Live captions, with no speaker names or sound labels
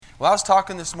Well, I was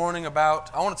talking this morning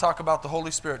about, I want to talk about the Holy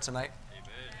Spirit tonight.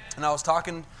 Amen. And I was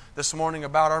talking this morning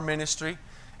about our ministry.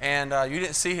 And you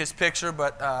didn't see his picture,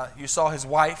 but you saw his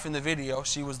wife in the video.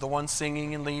 She was the one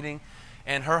singing and leading.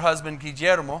 And her husband,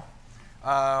 Guillermo,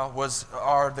 was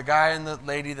the guy and the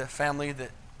lady, the family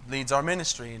that leads our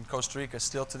ministry in Costa Rica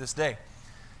still to this day.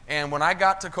 And when I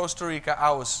got to Costa Rica, I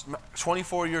was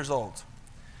 24 years old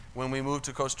when we moved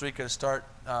to Costa Rica to start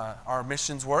our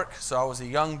missions work. So I was a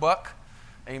young buck.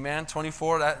 Amen.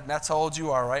 24, that's how old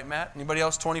you are, right, Matt? Anybody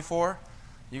else 24?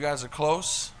 You guys are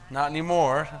close. Not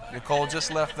anymore. Nicole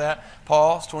just left that.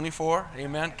 Paul's 24.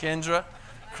 Amen. Kendra,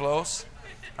 close.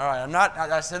 All right,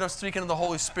 I said I'm speaking of the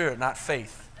Holy Spirit, not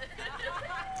faith.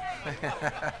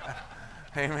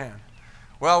 Amen.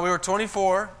 Well, we were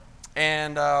 24,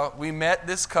 and we met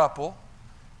this couple,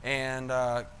 and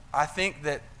I think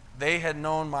that they had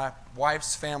known my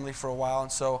wife's family for a while,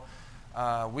 and so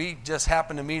we just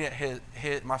happened to meet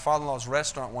at my father-in-law's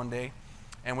restaurant one day,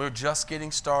 and we were just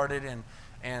getting started,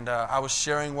 and I was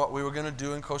sharing what we were going to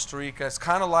do in Costa Rica. It's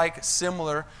kind of like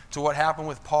similar to what happened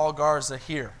with Paul Garza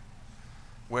here,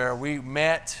 where we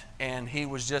met, and he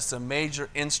was just a major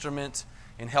instrument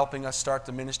in helping us start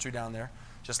the ministry down there.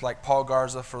 Just like Paul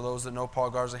Garza, for those that know Paul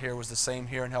Garza here, was the same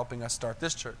here in helping us start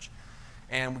this church.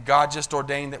 And God just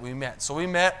ordained that we met. So we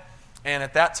met. And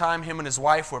at that time, him and his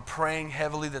wife were praying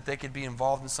heavily that they could be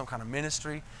involved in some kind of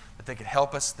ministry, that they could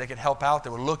help us, they could help out.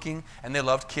 They were looking, and they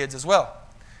loved kids as well,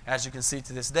 as you can see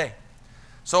to this day.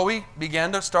 So we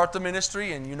began to start the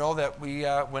ministry, and you know that we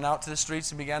went out to the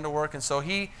streets and began to work. And so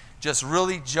he just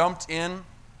really jumped in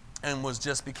and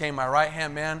became my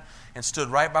right-hand man and stood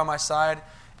right by my side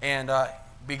and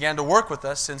began to work with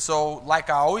us. And so,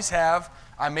 like I always have,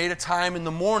 I made a time in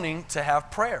the morning to have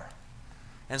prayer.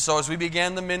 And so as we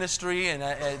began the ministry, and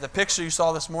the picture you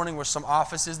saw this morning were some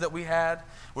offices that we had.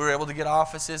 We were able to get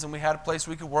offices, and we had a place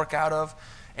we could work out of.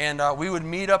 And we would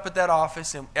meet up at that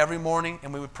office every morning,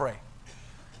 and we would pray.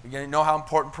 You know how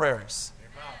important prayer is.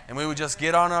 And we would just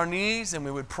get on our knees, and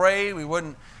we would pray. We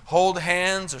wouldn't hold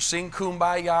hands or sing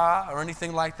Kumbaya or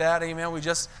anything like that. Amen. We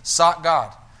just sought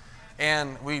God.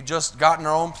 And we just got in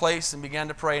our own place and began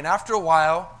to pray. And after a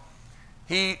while,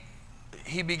 he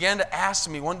began to ask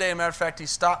me. One day, as a matter of fact, he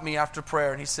stopped me after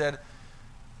prayer, and he said,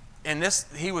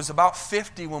 he was about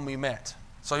 50 when we met.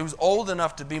 So he was old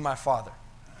enough to be my father.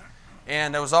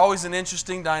 And there was always an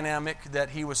interesting dynamic that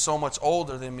he was so much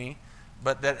older than me,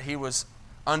 but that he was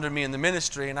under me in the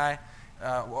ministry. And I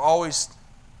always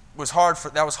was hard.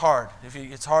 That was hard.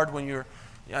 It's hard when you're,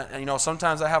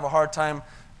 sometimes I have a hard time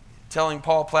telling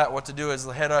Paul Platt what to do as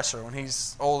the head usher when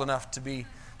he's old enough to be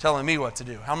telling me what to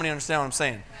do. How many understand what I'm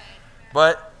saying?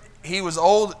 But he was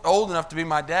old enough to be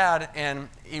my dad, and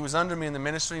he was under me in the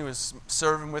ministry. He was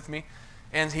serving with me.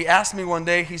 And he asked me one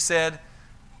day, he said,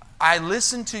 I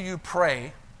listened to you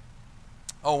pray.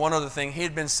 Oh, one other thing. He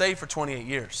had been saved for 28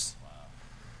 years.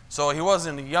 So he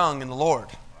wasn't young in the Lord.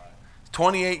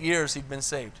 28 years he'd been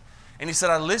saved. And he said,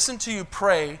 I listened to you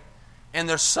pray, and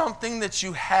there's something that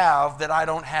you have that I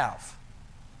don't have.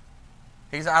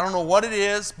 He said, I don't know what it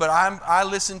is, but I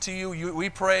listen to you. We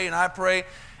pray, and I pray.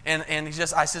 And I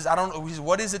says, I don't know. He says,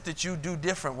 what is it that you do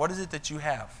different? What is it that you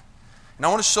have? And I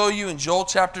want to show you in Joel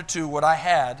chapter 2 what I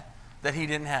had that he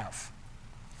didn't have.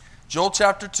 Acts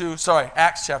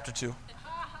chapter 2.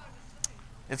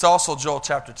 It's also Joel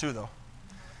chapter 2, though.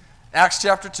 Acts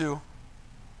chapter 2,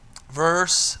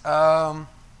 verse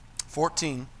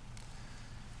 14.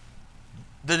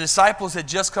 The disciples had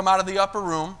just come out of the upper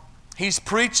room. He's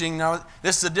preaching. Now,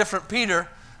 this is a different Peter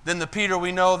than the Peter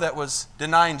we know that was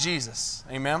denying Jesus.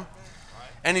 Amen?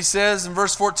 And he says in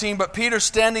verse 14, but Peter,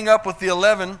 standing up with the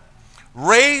 11,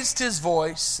 raised his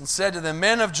voice and said to the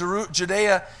men of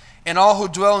Judea and all who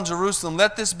dwell in Jerusalem,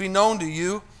 let this be known to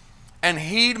you, and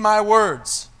heed my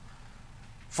words.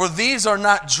 For these are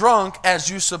not drunk,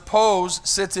 as you suppose,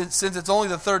 since it's only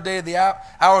the third day of the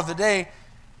hour of the day.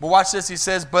 But watch this, he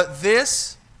says, but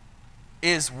this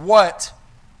is what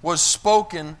was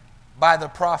spoken by the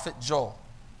prophet Joel.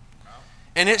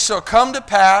 And it shall come to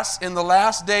pass in the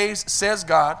last days, says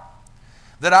God,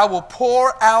 that I will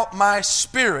pour out my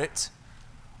Spirit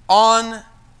on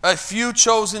a few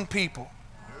chosen people.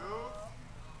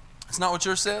 That's not what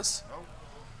yours says?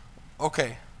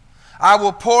 Okay. I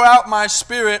will pour out my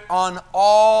Spirit on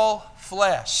all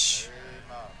flesh.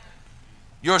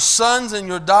 Your sons and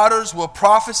your daughters will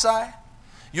prophesy.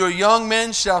 Your young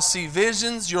men shall see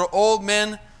visions. Your old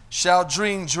men shall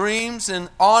dream dreams. And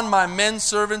on my men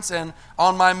servants and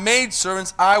on my maid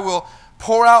servants I will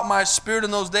pour out my Spirit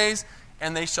in those days,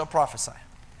 and they shall prophesy.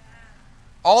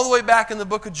 All the way back in the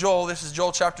book of Joel, this is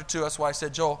Joel chapter 2, that's why I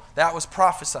said Joel, that was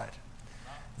prophesied.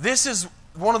 This is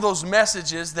one of those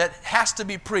messages that has to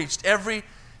be preached every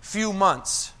few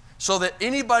months so that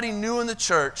anybody new in the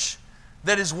church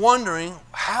that is wondering,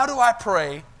 how do I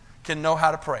pray, can know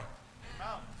how to pray.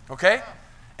 Okay?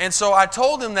 And so I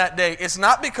told him that day, it's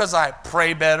not because I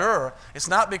pray better, or it's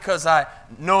not because I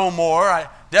know more. I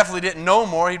definitely didn't know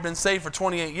more. He'd been saved for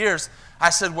 28 years. I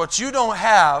said, what you don't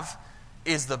have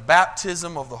is the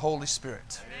baptism of the Holy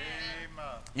Spirit.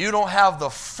 Amen. You don't have the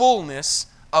fullness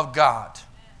of God.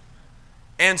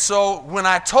 And so when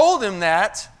I told him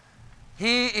that,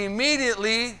 he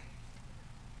immediately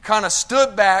kind of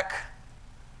stood back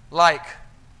like,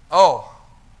 oh,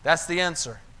 that's the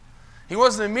answer. He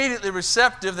wasn't immediately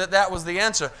receptive that was the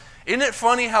answer. Isn't it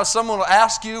funny how someone will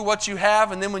ask you what you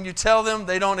have, and then when you tell them,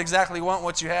 they don't exactly want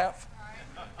what you have?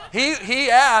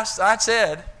 He asked, I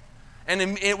said, and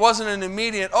it wasn't an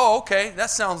immediate, oh, okay,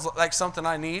 that sounds like something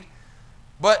I need.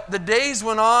 But the days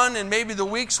went on, and maybe the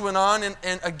weeks went on,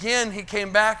 and again he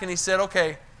came back and he said,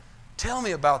 okay, tell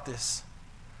me about this.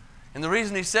 And the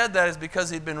reason he said that is because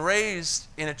he'd been raised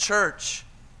in a church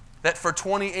that for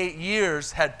 28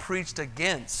 years had preached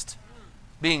against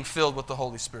being filled with the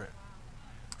Holy Spirit.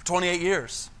 For 28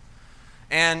 years.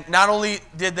 And not only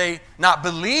did they not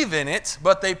believe in it,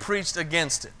 but they preached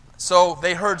against it. So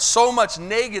they heard so much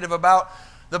negative about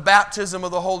the baptism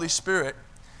of the Holy Spirit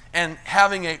and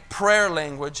having a prayer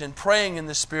language and praying in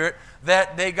the Spirit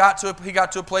that he got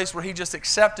to a place where he just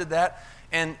accepted that.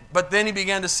 But then he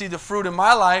began to see the fruit in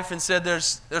my life and said,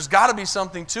 there's got to be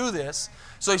something to this.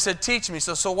 So he said, teach me.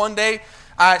 So one day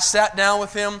I sat down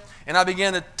with him and I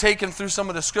began to take him through some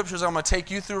of the scriptures I'm going to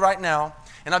take you through right now.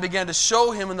 And I began to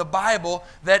show him in the Bible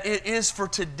that it is for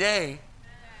today,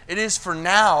 it is for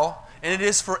now, and it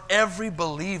is for every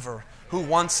believer who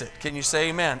wants it. Can you say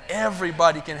amen?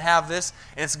 Everybody can have this,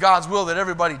 and it's God's will that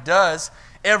everybody does.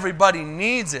 Everybody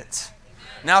needs it.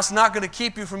 Now, it's not going to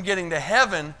keep you from getting to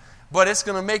heaven, but it's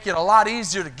going to make it a lot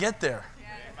easier to get there.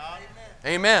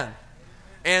 Amen.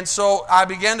 And so I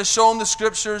began to show him the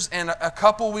scriptures, and a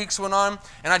couple weeks went on,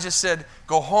 and I just said,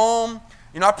 go home.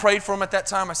 You know, I prayed for him at that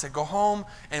time. I said, go home,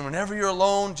 and whenever you're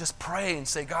alone, just pray and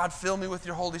say, God, fill me with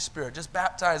your Holy Spirit. Just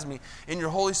baptize me in your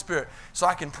Holy Spirit so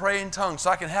I can pray in tongues, so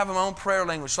I can have my own prayer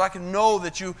language, so I can know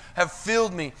that you have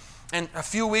filled me. And a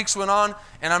few weeks went on,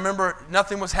 and I remember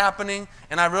nothing was happening,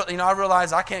 and I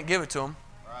realized I can't give it to him.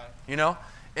 Right. You know?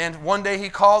 And one day he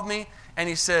called me, and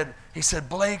he said,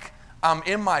 Blake, I'm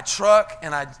in my truck,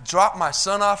 and I dropped my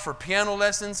son off for piano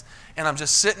lessons, and I'm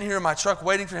just sitting here in my truck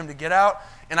waiting for him to get out,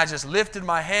 and I just lifted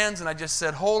my hands, and I just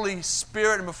said, Holy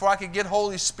Spirit, and before I could get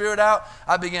Holy Spirit out,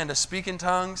 I began to speak in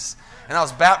tongues, and I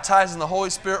was baptized in the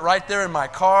Holy Spirit right there in my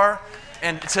car,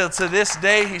 and to this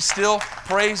day, he still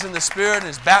prays in the Spirit and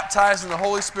is baptized in the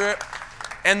Holy Spirit.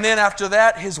 And then after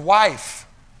that, his wife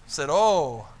said,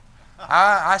 oh,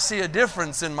 I see a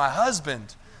difference in my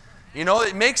husband. You know,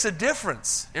 it makes a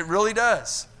difference. It really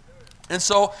does. And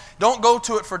so, don't go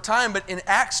to it for time, but in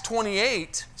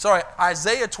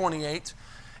Isaiah 28,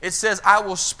 it says, I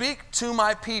will speak to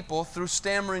my people through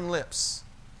stammering lips.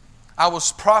 I will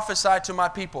prophesy to my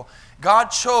people. God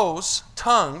chose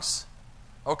tongues,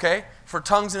 okay, for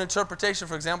tongues and interpretation,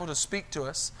 for example, to speak to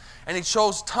us. And He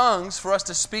chose tongues for us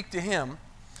to speak to Him.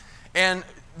 And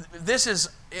this is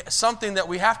something that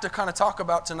we have to kind of talk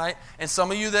about tonight. And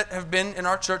some of you that have been in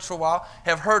our church for a while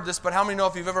have heard this, but how many know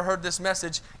if you've ever heard this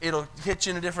message, it'll hit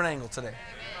you in a different angle today?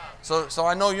 So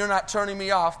I know you're not turning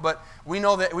me off, but we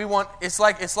know that we want, it's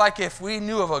like if we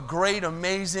knew of a great,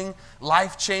 amazing,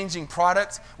 life-changing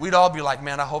product, we'd all be like,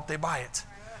 man, I hope they buy it.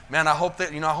 Man, I hope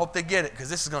they get it, because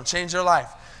this is going to change their life.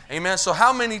 Amen. So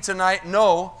how many tonight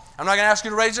know, I'm not going to ask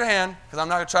you to raise your hand, because I'm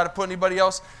not going to try to put anybody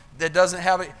else that doesn't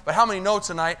have it, but how many know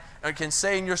tonight and can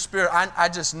say in your spirit, I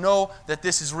just know that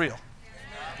this is real.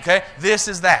 Okay? This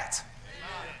is that.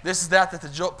 This is that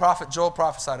the prophet Joel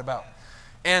prophesied about.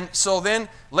 And so then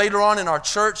later on in our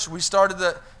church, we started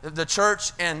the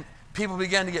church, and people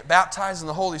began to get baptized in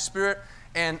the Holy Spirit.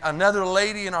 And another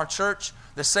lady in our church,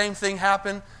 the same thing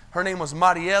happened. Her name was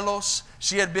Marielos.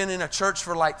 She had been in a church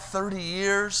for like 30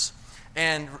 years.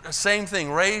 And same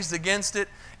thing, raised against it.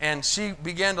 And she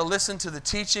began to listen to the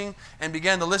teaching and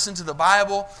began to listen to the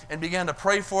Bible and began to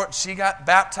pray for it. She got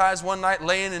baptized one night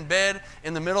laying in bed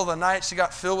in the middle of the night. She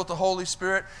got filled with the Holy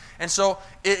Spirit. And so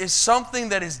it is something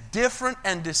that is different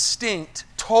and distinct,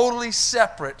 totally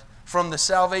separate from the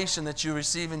salvation that you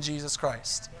receive in Jesus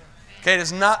Christ. Okay, it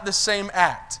is not the same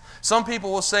act. Some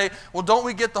people will say, well, don't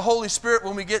we get the Holy Spirit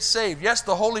when we get saved? Yes,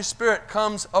 the Holy Spirit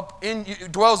comes up in you,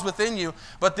 dwells within you,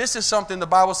 but this is something the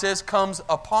Bible says comes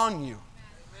upon you.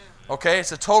 Okay,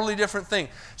 it's a totally different thing.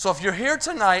 So if you're here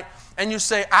tonight and you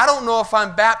say, I don't know if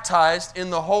I'm baptized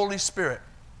in the Holy Spirit,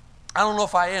 I don't know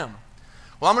if I am.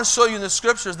 Well, I'm going to show you in the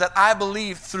Scriptures that I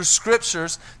believe through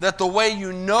Scriptures that the way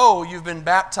you know you've been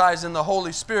baptized in the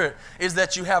Holy Spirit is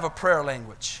that you have a prayer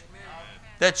language. Amen.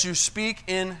 That you speak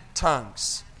in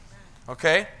tongues.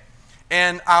 Okay?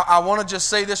 And I want to just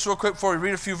say this real quick before we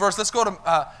read a few verses. Let's go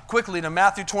to quickly to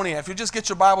Matthew 28. If you just get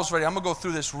your Bibles ready, I'm going to go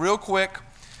through this real quick.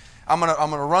 I'm going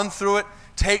to run through it.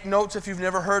 Take notes if you've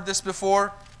never heard this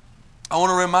before. I want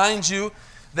to remind you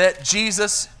that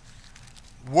Jesus'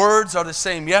 words are the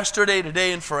same yesterday,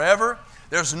 today, and forever.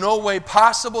 There's no way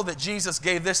possible that Jesus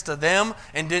gave this to them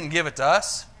and didn't give it to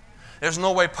us. There's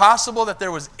no way possible that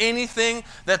there was anything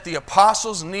that the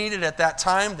apostles needed at that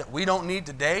time that we don't need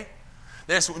today.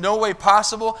 There's no way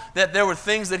possible that there were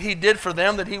things that He did for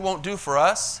them that He won't do for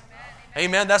us.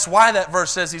 Amen. That's why that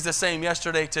verse says He's the same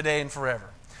yesterday, today, and forever.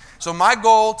 So my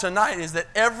goal tonight is that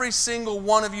every single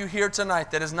one of you here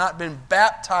tonight that has not been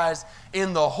baptized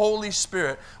in the Holy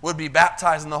Spirit would be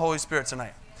baptized in the Holy Spirit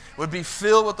tonight. Would be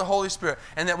filled with the Holy Spirit.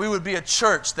 And that we would be a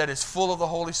church that is full of the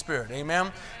Holy Spirit.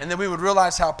 Amen? And that we would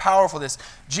realize how powerful this is.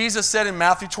 Jesus said in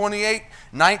Matthew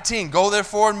 28:19, "Go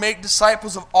therefore and make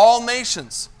disciples of all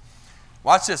nations."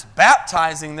 Watch this.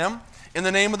 Baptizing them in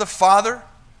the name of the Father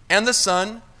and the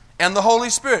Son and the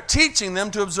Holy Spirit, teaching them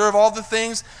to observe all the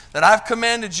things that I've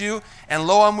commanded you, and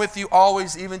lo, I'm with you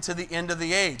always, even to the end of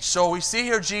the age. So we see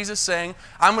here Jesus saying,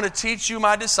 I'm going to teach you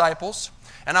my disciples,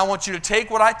 and I want you to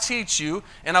take what I teach you,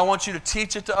 and I want you to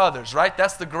teach it to others, right?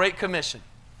 That's the Great Commission.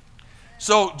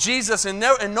 So Jesus in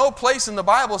no place in the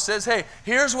Bible says, hey,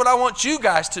 here's what I want you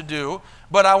guys to do,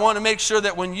 but I want to make sure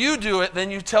that when you do it,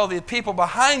 then you tell the people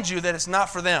behind you that it's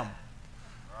not for them.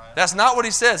 Right. That's not what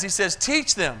He says. He says,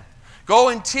 teach them. Go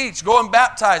and teach. Go and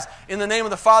baptize in the name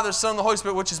of the Father, Son, and the Holy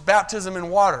Spirit, which is baptism in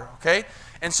water. Okay?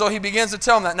 And so He begins to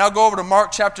tell them that. Now go over to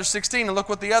Mark chapter 16 and look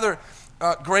what the other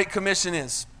Great Commission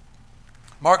is.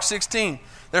 Mark 16.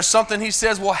 There's something He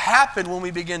says will happen when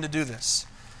we begin to do this.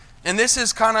 And this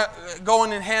is kind of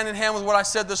going in hand with what I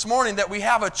said this morning, that we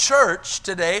have a church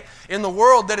today in the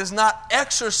world that is not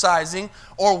exercising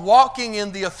or walking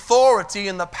in the authority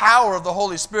and the power of the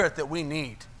Holy Spirit that we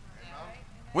need.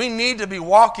 We need to be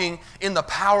walking in the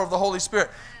power of the Holy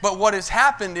Spirit. But what has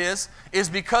happened is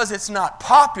because it's not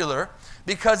popular,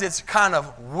 because it's kind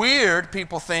of weird,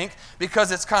 people think, because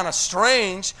it's kind of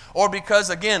strange, or because,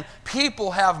 again,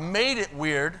 people have made it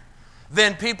weird,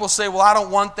 then people say, well, I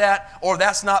don't want that, or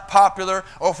that's not popular,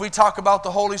 or if we talk about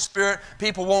the Holy Spirit,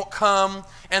 people won't come.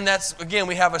 And that's, again,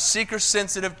 we have a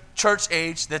seeker-sensitive church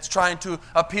age that's trying to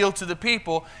appeal to the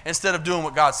people instead of doing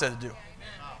what God said to do.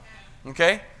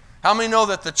 Okay? How many know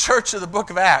that the church of the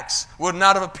book of Acts would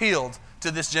not have appealed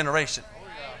to this generation?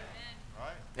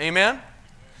 Amen?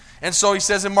 And so He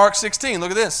says in Mark 16, look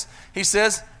at this. He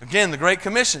says, again, the Great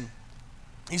Commission.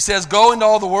 He says, go into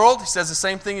all the world. He says the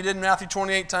same thing He did in Matthew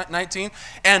 28:19.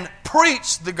 And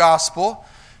preach the gospel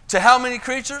to how many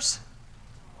creatures?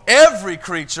 Every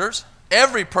creature,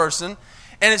 every person.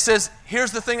 And it says,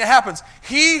 here's the thing that happens.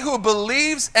 He who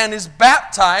believes and is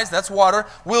baptized, that's water,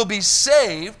 will be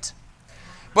saved.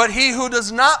 But he who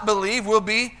does not believe will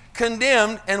be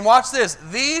condemned. And watch this.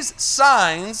 These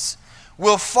signs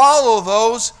will follow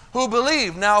those who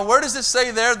believe. Now, where does it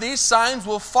say there? These signs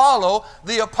will follow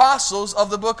the apostles of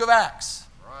the book of Acts.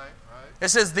 Right. It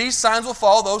says these signs will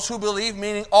follow those who believe,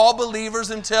 meaning all believers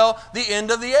until the end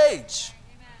of the age.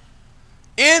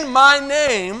 Amen. In my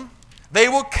name, they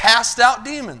will cast out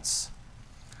demons.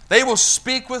 They will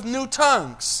speak with new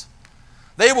tongues.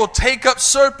 They will take up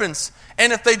serpents.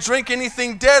 And if they drink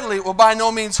anything deadly, it will by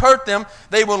no means hurt them.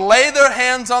 They will lay their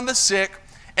hands on the sick,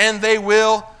 and they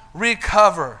will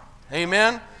recover.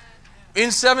 Amen?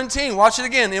 In 17, watch it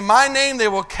again. In my name they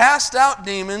will cast out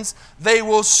demons. They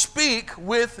will speak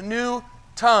with new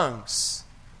tongues.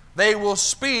 They will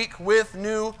speak with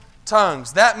new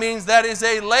tongues. That means that is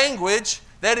a language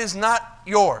that is not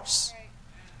yours.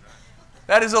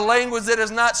 That is a language that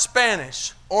is not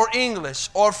Spanish or English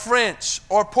or French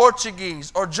or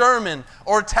Portuguese or German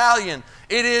or Italian.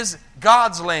 It is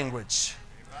God's language.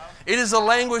 It is a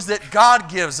language that God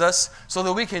gives us so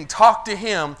that we can talk to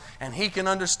Him and He can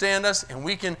understand us and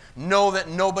we can know that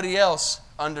nobody else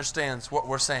understands what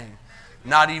we're saying.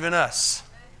 Not even us.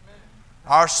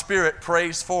 Our spirit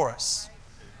prays for us.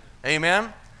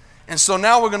 Amen? And so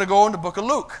now we're going to go into the book of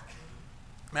Luke.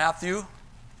 Matthew,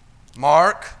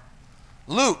 Mark,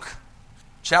 Luke,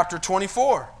 chapter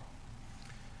 24.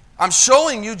 I'm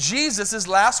showing you Jesus'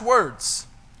 last words.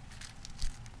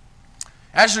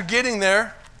 As you're getting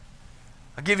there,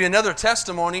 I'll give you another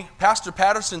testimony. Pastor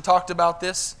Patterson talked about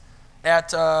this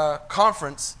at a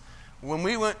conference when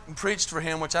we went and preached for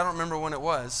him, which I don't remember when it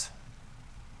was.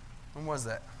 When was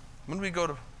that? When did we go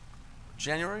to?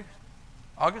 January?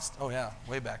 August? Oh, yeah,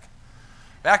 way back.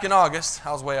 Back in August,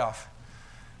 I was way off.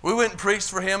 We went and preached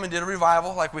for him and did a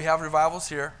revival like we have revivals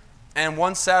here. And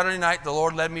one Saturday night, the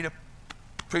Lord led me to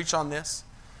preach on this.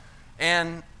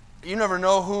 And you never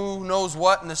know who knows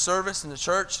what in the service, in the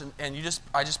church, and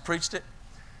I just preached it.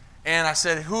 And I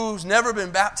said, who's never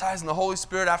been baptized in the Holy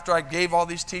Spirit after I gave all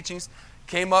these teachings?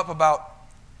 Came up about,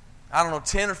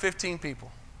 10 or 15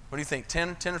 people. What do you think,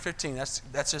 10 or 15?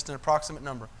 That's just an approximate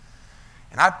number.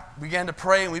 And I began to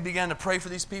pray, and we began to pray for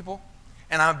these people.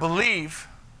 And I believe,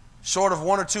 short of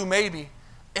one or two maybe,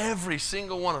 every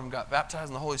single one of them got baptized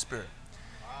in the Holy Spirit.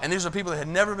 And these are people that had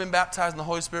never been baptized in the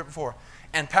Holy Spirit before.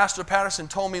 And Pastor Patterson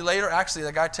told me later, actually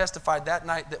the guy testified that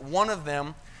night, that one of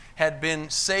them had been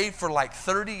saved for like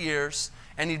 30 years,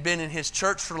 and he'd been in his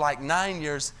church for like 9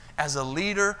 years as a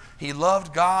leader. He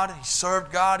loved God, he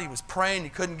served God, he was praying, he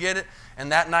couldn't get it,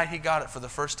 and that night he got it for the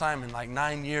first time in like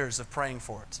 9 years of praying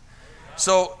for it.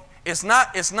 So it's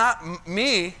not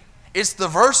me, it's the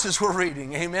verses we're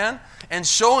reading, amen? And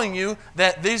showing you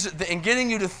that and getting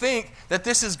you to think that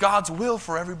this is God's will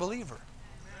for every believer.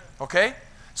 Okay?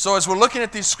 So as we're looking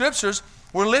at these scriptures,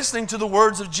 we're listening to the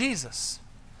words of Jesus.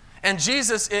 And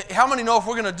Jesus, how many know if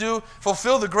we're going to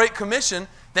fulfill the Great Commission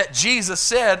that Jesus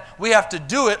said, we have to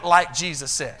do it like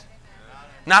Jesus said.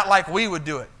 Not like we would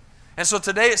do it. And so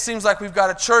today it seems like we've got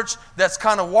a church that's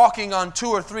kind of walking on 2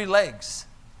 or 3 legs.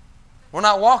 We're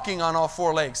not walking on all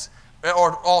 4 legs.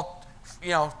 Or all,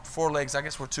 4 legs. I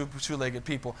guess we're two-legged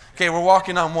people. Okay, we're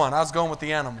walking on one. I was going with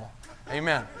the animal.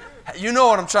 Amen. You know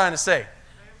what I'm trying to say.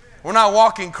 We're not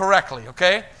walking correctly,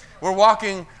 okay? We're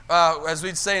walking, as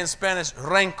we'd say in Spanish,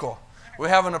 renco. We're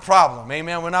having a problem,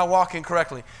 amen? We're not walking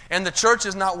correctly. And the church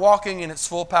is not walking in its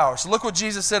full power. So look what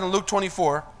Jesus said in Luke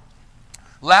 24.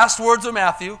 Last words of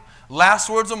Matthew, last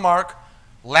words of Mark,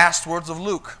 last words of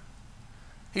Luke.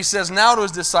 He says now to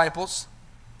his disciples,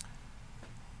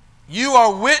 you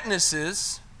are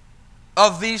witnesses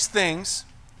of these things.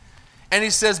 And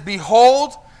he says,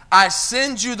 behold, I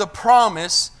send you the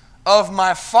promise of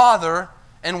my Father.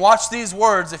 And watch these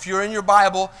words. If you're in your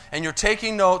Bible and you're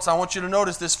taking notes, I want you to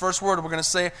notice this first word we're going to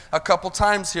say a couple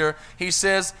times here. He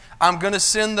says, I'm going to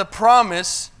send the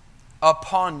promise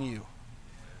upon you.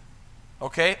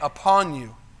 Okay? Upon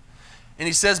you. And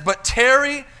he says, but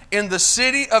tarry in the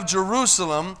city of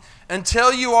Jerusalem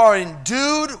until you are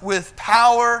endued with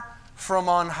power from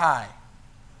on high.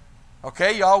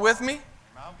 Okay? Y'all with me?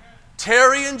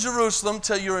 Tarry in Jerusalem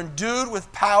till you're endued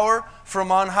with power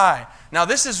from on high. Now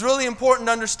this is really important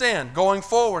to understand going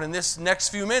forward in this next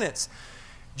few minutes.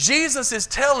 Jesus is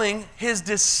telling his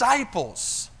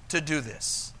disciples to do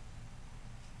this.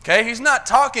 Okay? He's not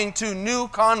talking to new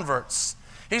converts.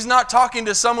 He's not talking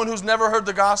to someone who's never heard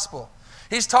the gospel.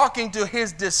 He's talking to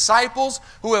his disciples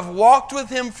who have walked with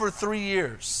him for 3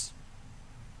 years.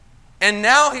 And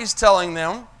now he's telling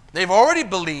them, they've already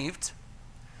believed.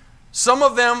 Some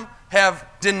of them have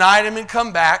denied him and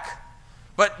come back.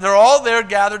 But they're all there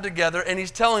gathered together, and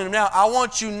he's telling them now, I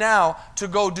want you now to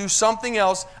go do something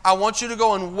else. I want you to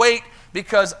go and wait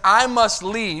because I must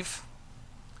leave,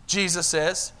 Jesus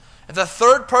says. The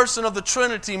third person of the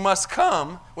Trinity must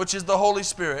come, which is the Holy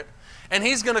Spirit. And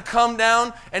he's going to come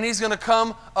down, and he's going to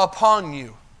come upon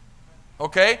you.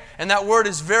 Okay? And that word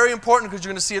is very important because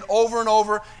you're going to see it over and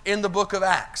over in the book of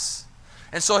Acts.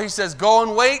 And so he says, go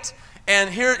and wait.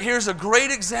 And here's a great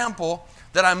example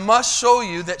that I must show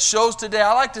you that shows today.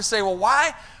 I like to say, well,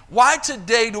 why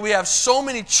today do we have so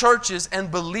many churches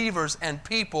and believers and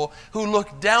people who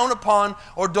look down upon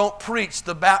or don't preach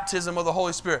the baptism of the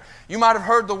Holy Spirit? You might have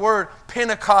heard the word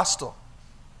Pentecostal.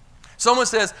 Someone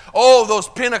says, oh, those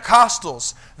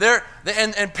Pentecostals.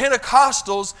 And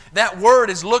Pentecostals, that word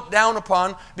is looked down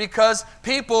upon because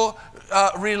people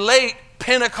relate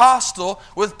Pentecostal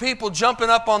with people jumping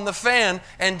up on the fan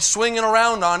and swinging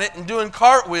around on it and doing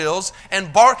cartwheels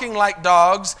and barking like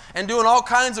dogs and doing all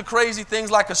kinds of crazy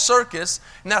things like a circus,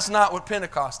 and that's not what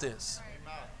Pentecost is.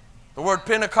 The word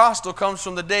Pentecostal comes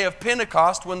from the day of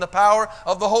Pentecost when the power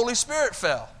of the Holy Spirit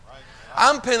fell.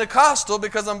 I'm Pentecostal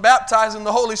because I'm baptized in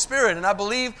the Holy Spirit, and I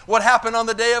believe what happened on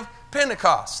the day of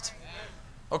Pentecost.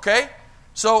 Okay?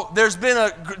 So there's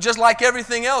been just like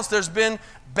everything else, there's been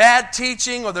bad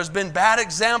teaching or there's been bad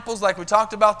examples like we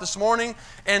talked about this morning.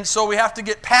 And so we have to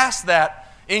get past that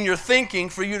in your thinking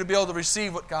for you to be able to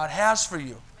receive what God has for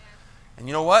you. And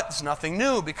you know what? It's nothing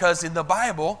new because in the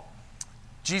Bible,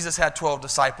 Jesus had 12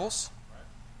 disciples.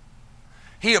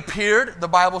 He appeared, the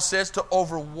Bible says, to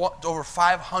over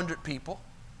 500 people.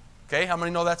 Okay, how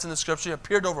many know that's in the scripture? He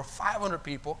appeared to over 500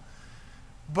 people.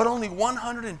 But only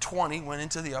 120 went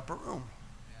into the upper room.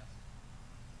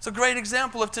 It's a great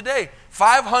example of today.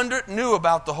 500 knew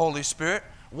about the Holy Spirit.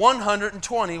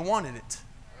 120 wanted it.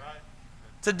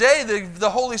 Today, the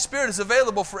Holy Spirit is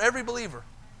available for every believer.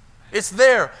 It's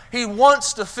there. He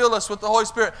wants to fill us with the Holy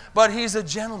Spirit, but He's a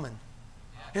gentleman.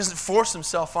 He doesn't force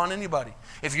Himself on anybody.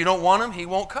 If you don't want Him, He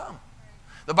won't come.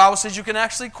 The Bible says you can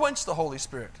actually quench the Holy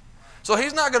Spirit. So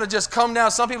He's not going to just come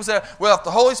down. Some people say, well, if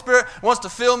the Holy Spirit wants to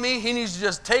fill me, He needs to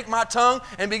just take my tongue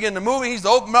and begin to move. He needs to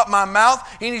open up my mouth.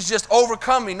 He needs to just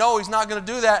overcome me. No, He's not going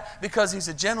to do that because He's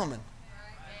a gentleman.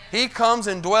 He comes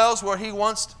and dwells where He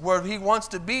wants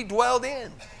to be dwelled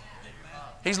in.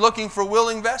 He's looking for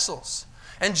willing vessels.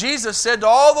 And Jesus said to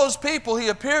all those people He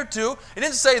appeared to, He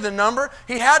didn't say the number.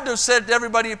 He had to have said to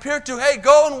everybody He appeared to, hey,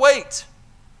 go and wait.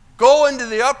 Go into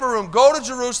the upper room. Go to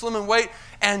Jerusalem and wait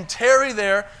and tarry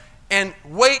there and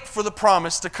wait for the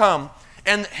promise to come.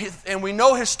 And we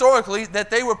know historically that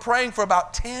they were praying for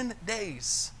about 10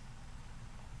 days.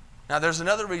 Now there's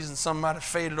another reason some might have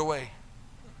faded away.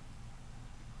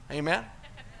 Amen?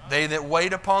 They that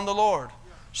wait upon the Lord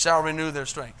shall renew their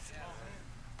strength.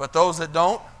 But those that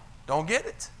don't get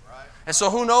it. And so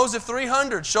who knows if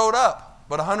 300 showed up,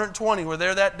 but 120 were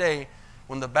there that day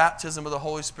when the baptism of the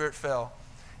Holy Spirit fell.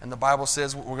 And the Bible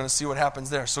says we're going to see what happens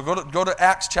there. So go to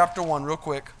Acts chapter 1 real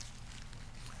quick.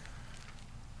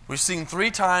 We've seen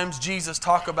 3 times Jesus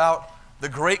talk about the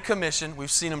Great Commission.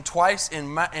 We've seen Him twice in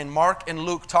Mark and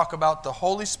Luke talk about the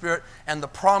Holy Spirit and the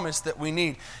promise that we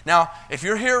need. Now, if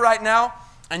you're here right now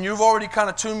and you've already kind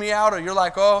of tuned me out, or you're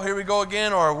like, oh, here we go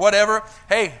again, or whatever,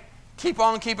 hey, keep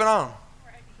on keeping on.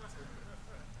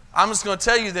 I'm just going to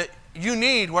tell you that you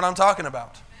need what I'm talking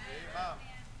about.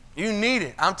 You need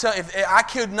it. I'm telling you, I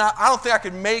don't think I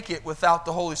could make it without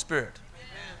the Holy Spirit.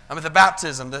 I mean, the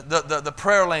baptism, the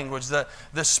prayer language,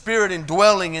 the Spirit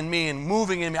indwelling in me and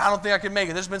moving in me. I don't think I could make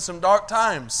it. There's been some dark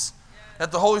times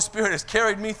that the Holy Spirit has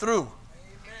carried me through.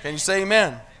 Can you say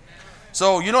amen?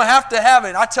 So you don't have to have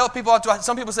it. I tell people,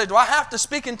 some people say, do I have to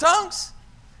speak in tongues?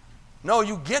 No,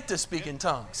 you get to speak in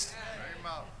tongues.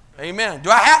 Amen. Do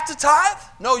I have to tithe?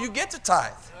 No, you get to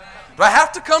tithe. Do I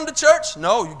have to come to church?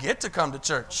 No, you get to come to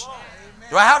church.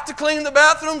 Do I have to clean the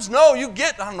bathrooms? No, I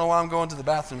don't know why I'm going to the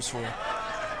bathrooms for.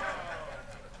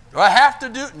 Do I have to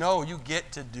do? No, you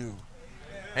get to do.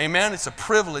 Amen. It's a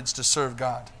privilege to serve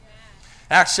God.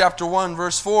 Acts chapter 1,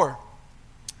 verse 4.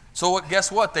 So guess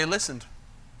what? They listened.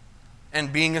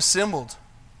 And being assembled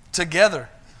together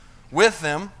with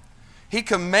them, He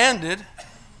commanded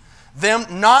them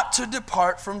not to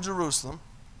depart from Jerusalem,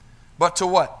 but to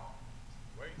what?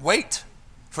 Wait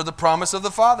for the promise of the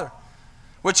Father,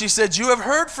 which He said, you have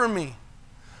heard from me.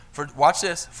 Watch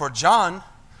this. For John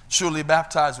truly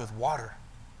baptized with water,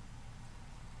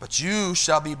 but you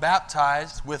shall be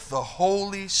baptized with the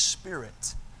Holy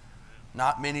Spirit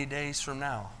not many days from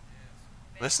now.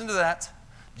 Listen to that.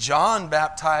 John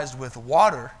baptized with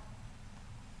water,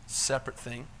 separate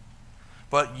thing,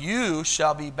 but you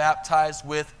shall be baptized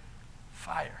with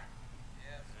fire.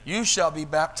 You shall be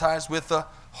baptized with the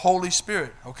Holy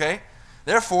Spirit. Okay?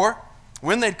 Therefore,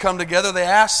 when they'd come together, they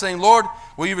asked, saying, Lord,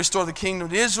 will you restore the kingdom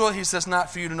to Israel? He says,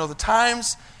 not for you to know the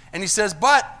times. And He says,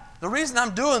 but the reason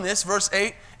I'm doing this, verse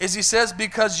 8, is He says,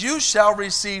 because you shall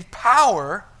receive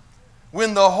power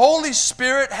when the Holy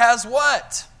Spirit has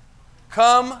what?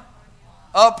 Come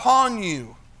upon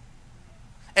you.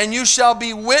 And you shall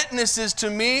be witnesses to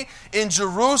me in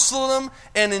Jerusalem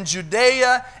and in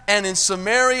Judea and in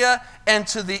Samaria and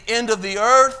to the end of the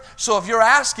earth. So if you're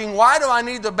asking, why do I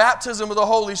need the baptism of the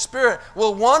Holy Spirit?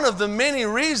 Well, one of the many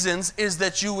reasons is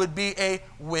that you would be a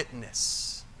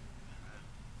witness.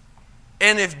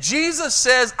 And if Jesus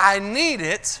says, I need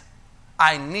it,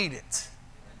 I need it.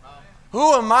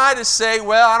 Who am I to say,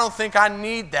 well, I don't think I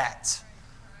need that?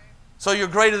 So you're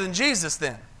greater than Jesus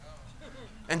then.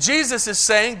 And Jesus is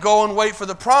saying, go and wait for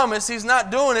the promise. He's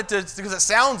not doing it because it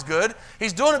sounds good.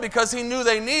 He's doing it because He knew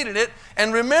they needed it.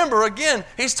 And remember, again,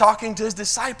 He's talking to His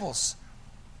disciples.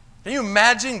 Can you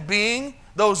imagine being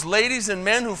those ladies and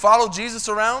men who followed Jesus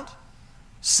around?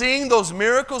 Seeing those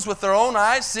miracles with their own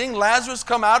eyes, seeing Lazarus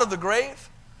come out of the grave,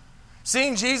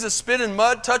 seeing Jesus spit in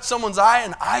mud, touch someone's eye,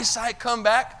 and eyesight come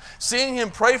back, seeing Him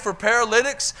pray for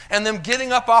paralytics, and them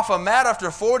getting up off a mat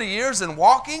after 40 years and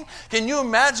walking. Can you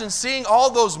imagine seeing all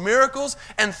those miracles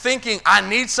and thinking, I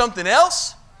need something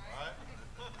else?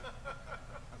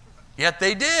 Yet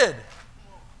they did.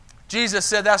 Jesus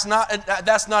said, that's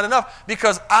not enough,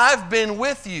 because I've been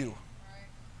with you.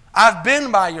 I've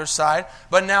been by your side,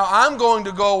 but now I'm going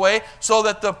to go away so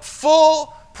that the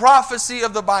full prophecy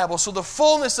of the Bible, so the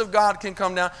fullness of God can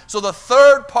come down, so the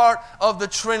third part of the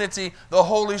Trinity, the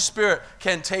Holy Spirit,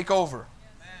 can take over.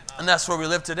 And that's where we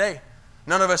live today.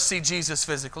 None of us see Jesus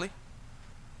physically,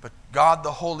 but God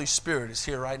the Holy Spirit is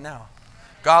here right now.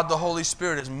 God the Holy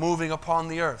Spirit is moving upon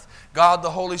the earth. God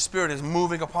the Holy Spirit is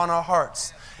moving upon our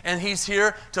hearts. And He's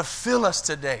here to fill us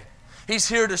today. He's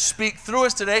here to speak through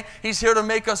us today. He's here to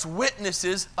make us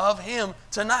witnesses of Him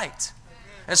tonight.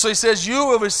 And so He says, you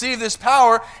will receive this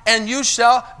power and you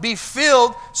shall be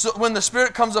filled so when the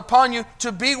Spirit comes upon you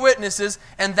to be witnesses.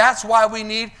 And that's why we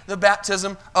need the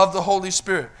baptism of the Holy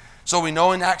Spirit. So we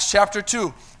know in Acts chapter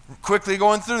 2, quickly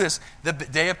going through this, the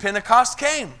day of Pentecost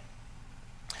came.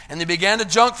 And they began to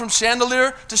jump from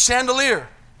chandelier to chandelier.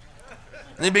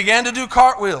 And they began to do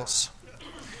cartwheels.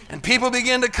 And people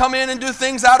began to come in and do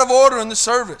things out of order in the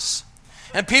service.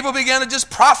 And people began to just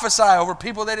prophesy over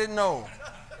people they didn't know.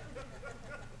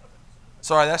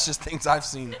 Sorry, that's just things I've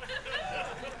seen.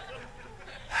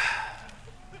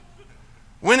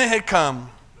 When it had come,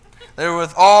 they were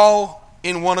with all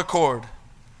in one accord,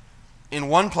 in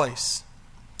one place.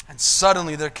 And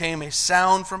suddenly there came a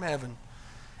sound from heaven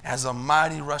as a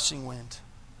mighty rushing wind.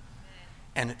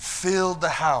 And it filled the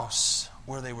house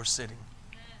where they were sitting.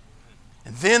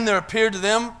 And then there appeared to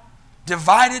them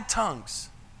divided tongues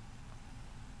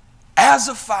as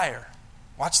of fire.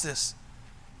 Watch this.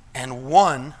 And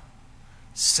one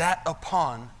sat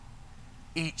upon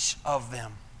each of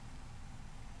them.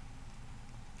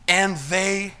 And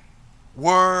they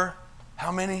were,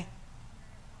 how many?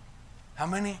 How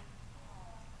many?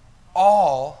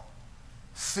 All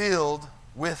filled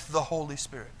with the Holy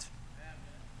Spirit.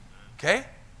 Okay?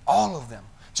 All of them.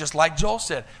 Just like Joel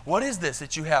said, what is this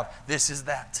that you have? This is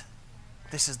that.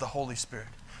 This is the Holy Spirit.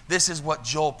 This is what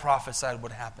Joel prophesied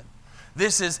would happen.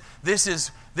 This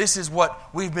is what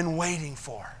we've been waiting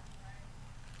for.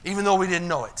 Even though we didn't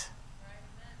know it.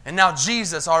 And now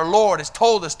Jesus, our Lord, has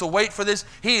told us to wait for this.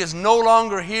 He is no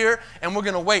longer here, and we're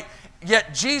going to wait.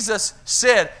 Yet Jesus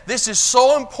said, this is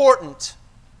so important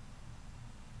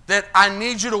that I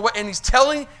need you to wait. And He's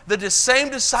telling the same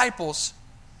disciples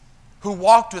who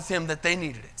walked with Him that they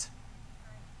needed it.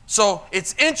 So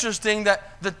it's interesting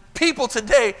that the people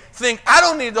today think, I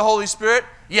don't need the Holy Spirit,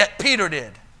 yet Peter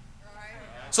did.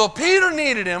 So Peter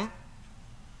needed Him,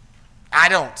 I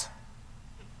don't.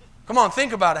 Come on,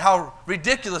 think about it, how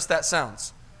ridiculous that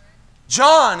sounds.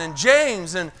 John and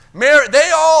James and Mary,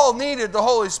 they all needed the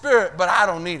Holy Spirit, but I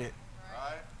don't need it.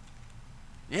 Right.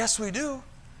 Yes, we do.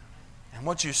 And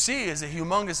what you see is a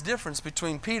humongous difference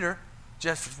between Peter,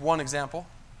 just one example,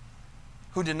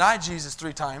 who denied Jesus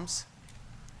 3 times,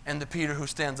 and the Peter who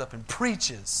stands up and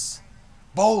preaches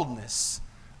boldness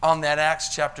on that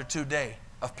Acts chapter 2 day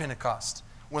of Pentecost,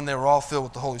 when they were all filled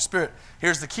with the Holy Spirit.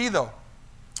 Here's the key though.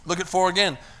 Look at 4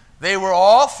 again. They were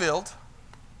all filled,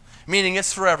 meaning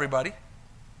it's for everybody.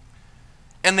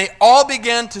 And they all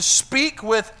began to speak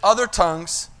with other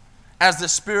tongues as the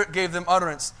Spirit gave them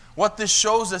utterance. What this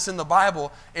shows us in the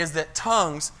Bible is that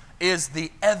tongues is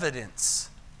the evidence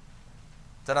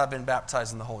that I've been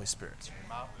baptized in the Holy Spirit.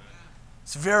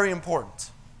 It's very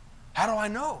important. How do I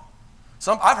know?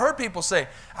 I've heard people say,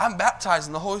 I'm baptized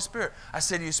in the Holy Spirit. I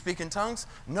say, do you speak in tongues?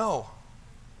 No.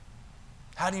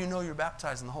 How do you know you're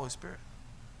baptized in the Holy Spirit?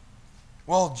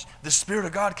 Well, the Spirit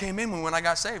of God came in when I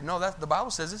got saved. No, the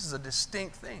Bible says this is a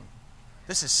distinct thing.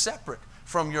 This is separate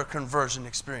from your conversion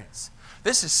experience.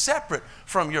 This is separate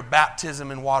from your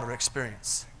baptism in water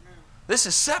experience. This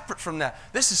is separate from that.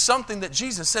 This is something that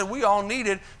Jesus said we all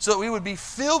needed so that we would be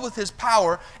filled with His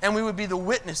power and we would be the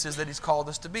witnesses that He's called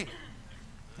us to be.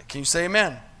 Can you say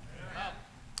amen? Amen.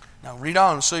 Now read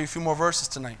on. I'll show you a few more verses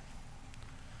tonight.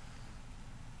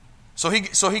 So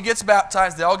he gets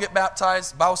baptized. They all get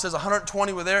baptized. The Bible says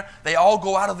 120 were there. They all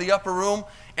go out of the upper room,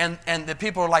 and the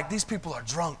people are like, these people are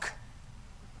drunk.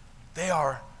 They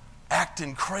are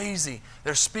acting crazy.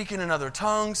 They're speaking in other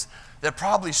tongues. They're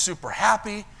probably super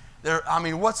happy.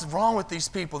 What's wrong with these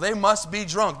people? They must be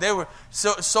drunk. They were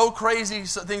so crazy.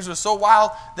 Things were so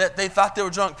wild that they thought they were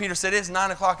drunk. Peter said, it's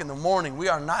 9 o'clock in the morning. We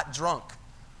are not drunk.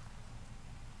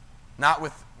 Not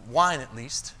with wine, at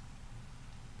least.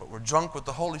 But we're drunk with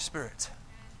the Holy Spirit.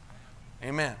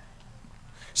 Amen.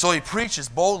 So he preaches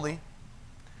boldly.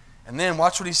 And then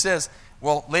watch what he says.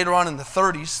 Well, later on in the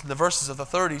 30s, the verses of the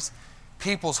 30s,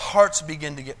 people's hearts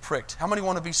begin to get pricked. How many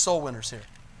want to be soul winners here?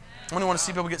 How many want to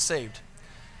see people get saved?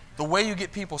 The way you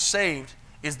get people saved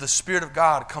is the Spirit of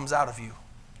God comes out of you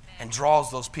and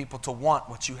draws those people to want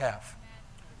what you have.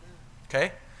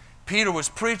 Okay? Peter was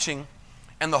preaching,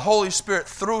 and the Holy Spirit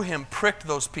through him pricked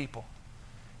those people.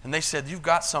 And they said, you've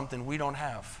got something we don't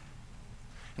have.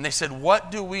 And they said, what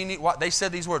do we need? They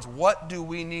said these words, what do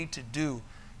we need to do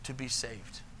to be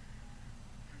saved?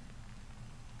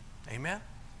 Amen?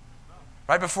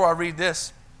 Right before I read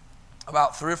this,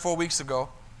 about 3 or 4 weeks ago,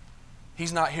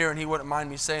 he's not here and he wouldn't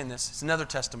mind me saying this. It's another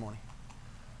testimony.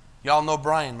 Y'all know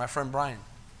Brian, my friend Brian.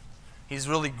 he's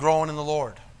really growing in the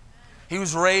Lord. He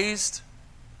was raised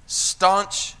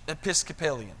staunch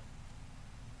Episcopalian.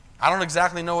 I don't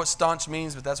exactly know what staunch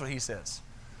means, but that's what he says.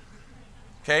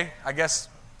 Okay? I guess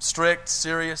strict,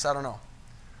 serious, I don't know.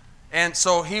 And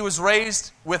so he was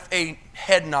raised with a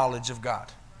head knowledge of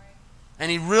God. And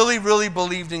he really, really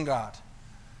believed in God.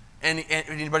 But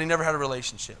he never had a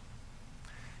relationship.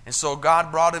 And so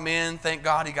God brought him in. Thank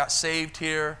God he got saved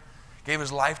here. Gave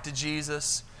his life to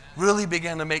Jesus. Really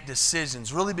began to make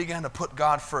decisions. Really began to put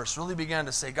God first. Really began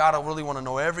to say, God, I really want to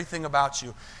know everything about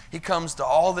you. He comes to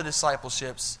all the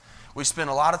discipleships. We spend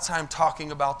a lot of time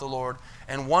talking about the Lord.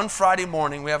 And one Friday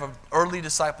morning, we have an early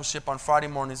discipleship on Friday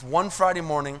mornings. One Friday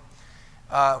morning,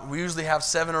 we usually have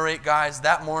 7 or 8 guys.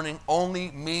 That morning, only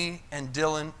me and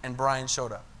Dylan and Brian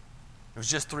showed up. It was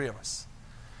just 3 of us.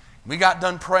 We got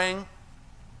done praying,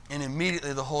 and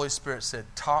immediately the Holy Spirit said,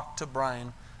 talk to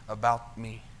Brian about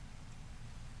me.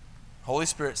 Holy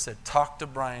Spirit said, talk to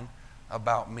Brian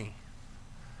about me.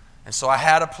 And so I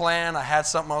had a plan. I had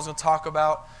something I was going to talk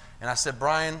about. And I said,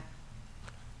 Brian,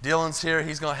 Dylan's here.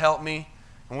 He's going to help me.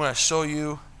 I'm going to show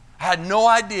you. I had no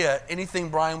idea anything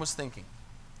Brian was thinking.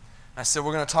 I said,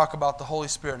 we're going to talk about the Holy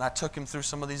Spirit. And I took him through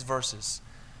some of these verses.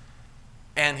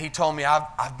 And he told me,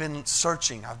 I've been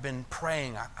searching. I've been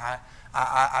praying.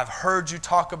 I've heard you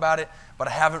talk about it, but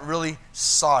I haven't really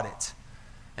sought it.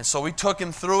 And so we took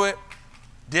him through it.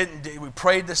 We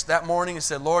prayed that morning and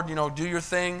said, Lord, do your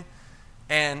thing.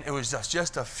 And it was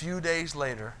just a few days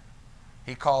later,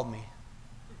 he called me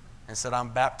and said, I'm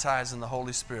baptized in the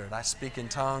Holy Spirit. I speak in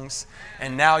tongues.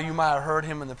 And now you might have heard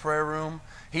him in the prayer room.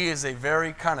 He is a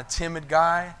very kind of timid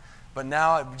guy. But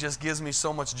now it just gives me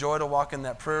so much joy to walk in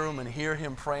that prayer room and hear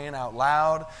him praying out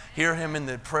loud, hear him in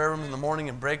the prayer room in the morning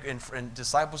and break in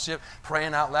discipleship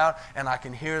praying out loud, and I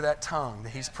can hear that tongue that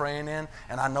he's praying in,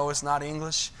 and I know it's not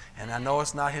English, and I know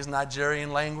it's not his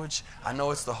Nigerian language. I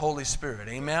know it's the Holy Spirit.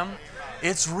 Amen?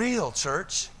 It's real,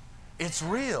 church. It's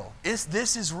real.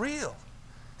 This is real.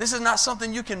 This is not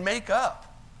something you can make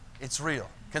up. It's real.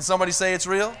 Can somebody say it's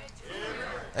real?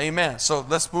 Amen. So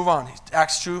let's move on.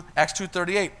 Acts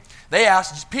 2:38. They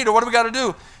asked, Peter, what do we got to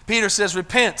do? Peter says,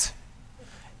 repent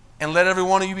and let every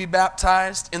one of you be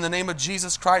baptized in the name of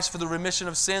Jesus Christ for the remission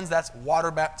of sins. That's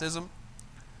water baptism.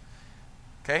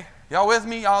 Okay? Y'all with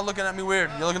me? Y'all looking at me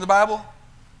weird. You looking at the Bible?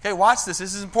 Okay, watch this.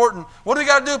 This is important. What do we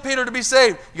got to do, Peter, to be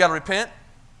saved? You got to repent.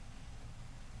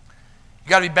 You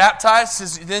got to be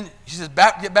baptized. Then he says,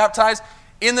 get baptized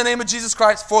in the name of Jesus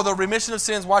Christ for the remission of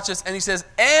sins. Watch this. And he says,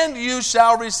 and you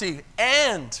shall receive.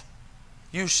 And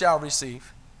you shall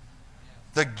receive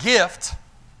the gift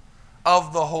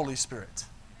of the Holy Spirit.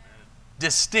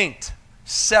 Distinct,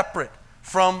 separate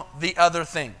from the other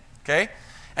thing. Okay?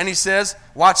 And he says,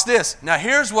 watch this. Now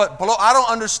here's I don't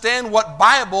understand what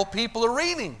Bible people are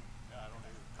reading.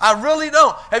 I really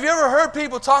don't. Have you ever heard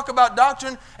people talk about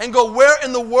doctrine and go, where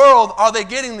in the world are they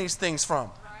getting these things from?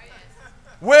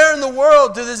 Where in the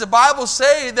world does the Bible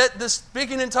say that the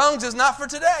speaking in tongues is not for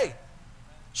today?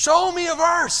 Show me a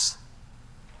verse.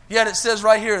 Yet it says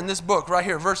right here in this book, right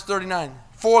here, verse 39,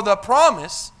 for the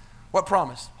promise, what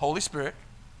promise? Holy Spirit,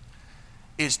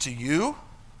 is to you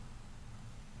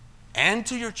and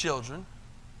to your children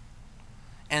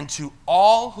and to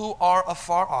all who are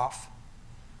afar off,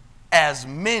 as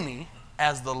many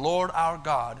as the Lord our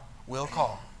God will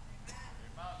call.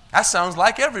 That sounds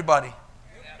like everybody.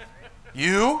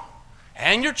 You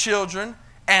and your children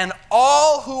and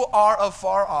all who are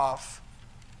afar off,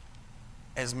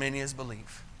 as many as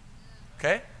believe.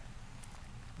 Okay?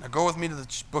 Now go with me to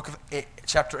the book of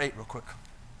chapter 8 real quick.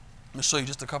 I'm going to show you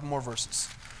just a couple more verses.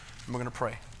 And we're going to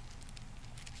pray.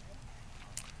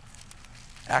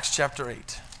 Acts chapter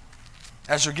 8.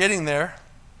 As you're getting there,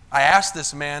 I asked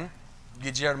this man,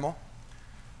 Guillermo,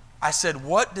 I said,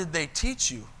 what did they teach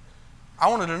you? I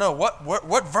wanted to know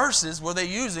what verses were they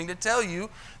using to tell you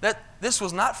that this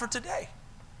was not for today?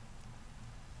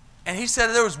 And he said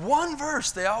there was one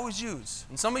verse they always use.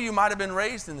 And some of you might have been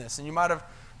raised in this, and you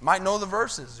might know the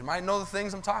verses. You might know the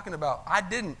things I'm talking about. I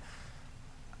didn't.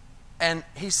 And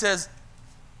he says,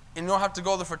 and you don't have to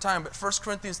go there for time, but 1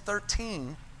 Corinthians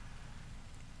 13,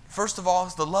 first of all,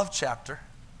 is the love chapter.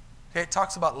 Okay, it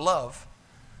talks about love.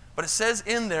 But it says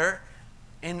in there,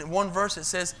 in one verse, it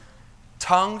says,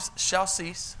 tongues shall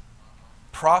cease,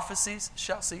 prophecies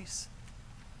shall cease.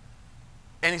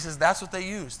 And he says that's what they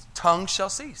used. Tongues shall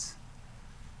cease.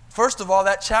 First of all,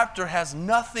 that chapter has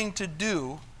nothing to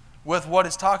do with what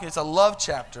it's talking. It's a love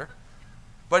chapter.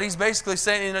 But he's basically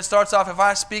saying, and it starts off, if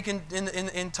I speak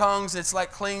in tongues, it's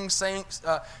like clanging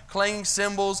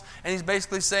cymbals. And he's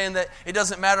basically saying that it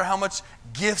doesn't matter how much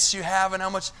gifts you have and how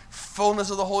much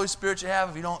fullness of the Holy Spirit you have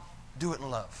if you don't do it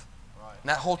in love. Right. And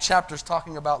that whole chapter is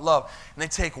talking about love. And they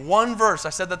take one verse,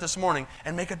 I said that this morning,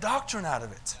 and make a doctrine out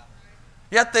of it.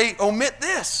 Yet they omit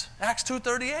this, Acts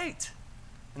 2:38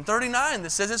 and 39, that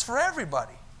says it's for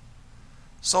everybody.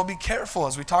 So be careful,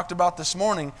 as we talked about this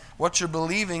morning, what you're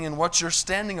believing and what you're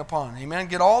standing upon. Amen?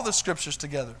 Get all the scriptures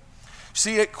together.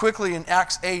 See it quickly in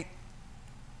Acts 8.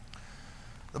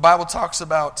 The Bible talks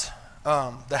about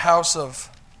the house of,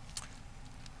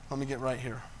 let me get right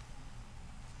here.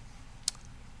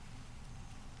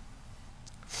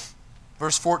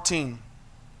 Verse 14.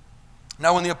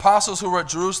 Now when the apostles who were at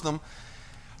Jerusalem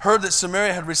heard that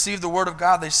Samaria had received the word of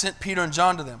God, they sent Peter and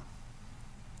John to them,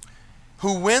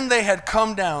 who when they had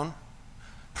come down,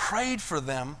 prayed for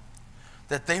them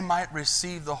that they might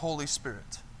receive the Holy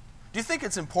Spirit. Do you think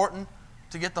it's important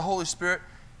to get the Holy Spirit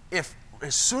if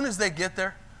as soon as they get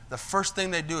there, the first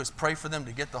thing they do is pray for them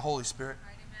to get the Holy Spirit?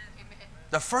 Right, amen.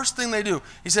 The first thing they do,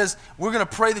 he says, we're going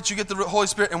to pray that you get the Holy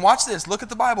Spirit. And watch this, look at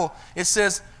the Bible. It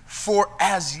says, for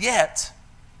as yet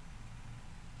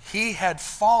he had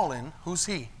fallen, who's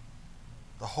he?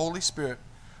 The Holy Spirit,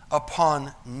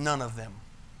 upon none of them.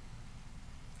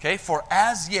 Okay, for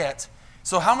as yet.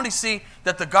 So how many see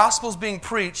that the gospel's being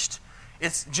preached?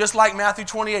 It's just like Matthew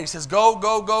 28. He says, go,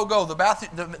 go, go, go.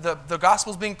 The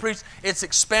gospel's being preached. It's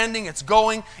expanding. It's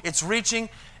going. It's reaching.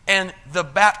 And the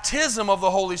baptism of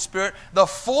the Holy Spirit, the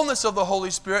fullness of the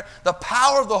Holy Spirit, the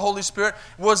power of the Holy Spirit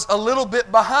was a little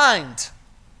bit behind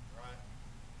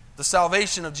the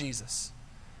salvation of Jesus.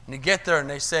 And you get there and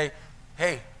they say,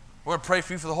 hey, we're going to pray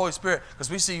for you for the Holy Spirit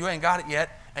because we see you ain't got it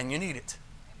yet and you need it.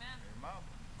 Amen.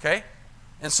 Okay?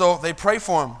 And so they pray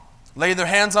for him. Lay their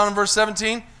hands on him, verse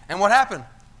 17. And what happened?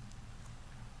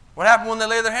 What happened when they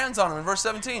laid their hands on him in verse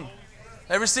 17?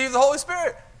 They received the Holy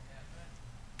Spirit.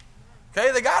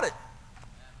 Okay, they got it.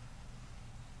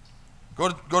 Go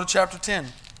to chapter 10.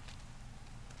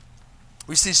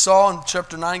 We see Saul in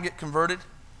chapter 9 get converted.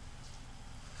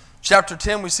 Chapter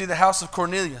 10, we see the house of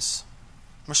Cornelius.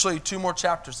 I'm going to show you two more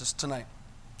chapters tonight,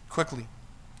 quickly.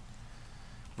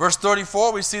 Verse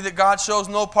 34, we see that God shows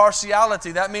no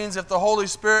partiality. That means if the Holy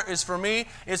Spirit is for me,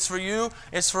 it's for you,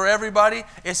 it's for everybody,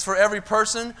 it's for every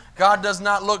person. God does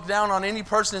not look down on any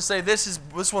person and say, this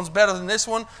one's better than this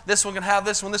one can have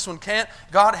this one can't.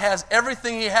 God has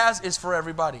everything He has is for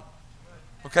everybody.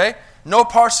 Okay? No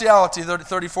partiality,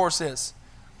 34 says.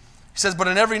 He says, but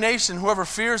in every nation, whoever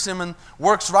fears Him and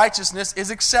works righteousness is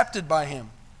accepted by Him.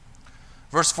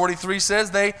 Verse 43 says,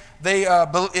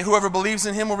 whoever believes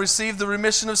in Him will receive the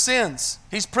remission of sins.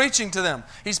 He's preaching to them.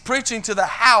 He's preaching to the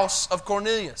house of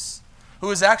Cornelius, who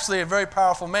is actually a very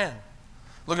powerful man.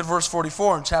 Look at verse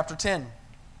 44 in chapter 10.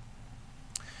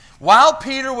 While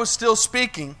Peter was still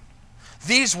speaking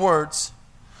these words,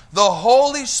 the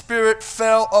Holy Spirit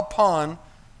fell upon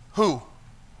who?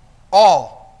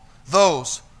 All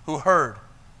those who heard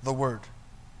the word.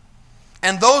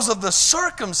 And those of the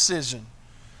circumcision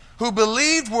who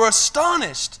believed were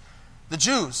astonished, the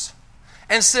Jews,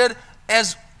 and said,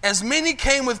 as many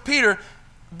came with Peter,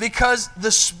 because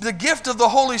the gift of the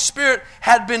Holy Spirit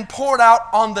had been poured out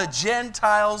on the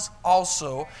Gentiles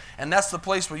also. And that's the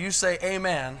place where you say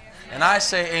amen, and I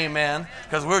say amen,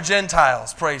 because we're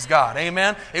Gentiles, praise God,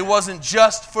 amen. It wasn't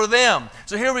just for them.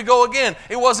 So here we go again.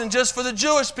 It wasn't just for the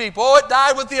Jewish people. Oh, it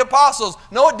died with the apostles.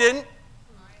 No, it didn't.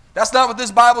 That's not what this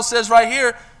Bible says right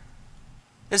here.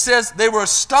 It says they were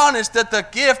astonished that the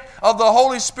gift of the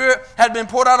Holy Spirit had been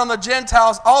poured out on the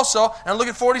Gentiles also. And look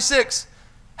at 46.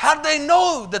 How did they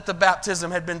know that the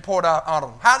baptism had been poured out on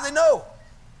them? How did they know?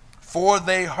 For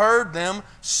they heard them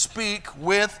speak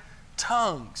with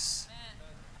tongues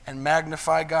and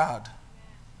magnify God.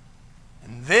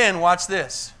 And then, watch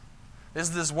this. This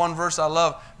is this one verse I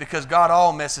love because God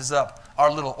all messes up our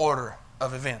little order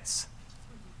of events.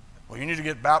 Well, you need to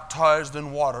get baptized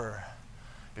in water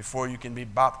before you can be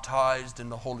baptized in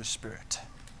the Holy Spirit.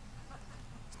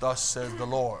 Thus says the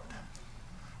Lord.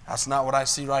 That's not what I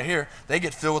see right here. They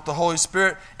get filled with the Holy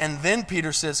Spirit, and then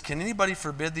Peter says, can anybody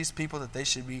forbid these people that they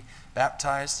should be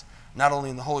baptized, not only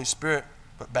in the Holy Spirit,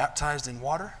 but baptized in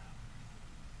water?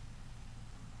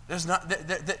 God's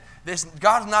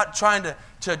not trying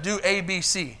to do A, B,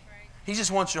 C. He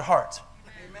just wants your heart.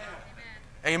 Amen.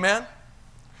 Amen?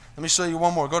 Let me show you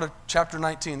one more. Go to chapter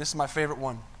 19. This is my favorite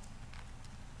one.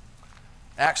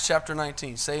 Acts chapter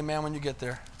 19. Say amen when you get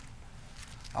there.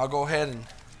 I'll go ahead and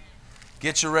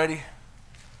get you ready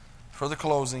for the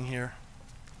closing here.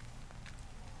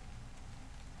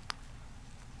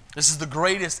 This is the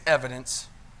greatest evidence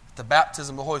that the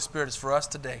baptism of the Holy Spirit is for us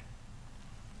today.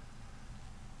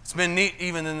 It's been neat,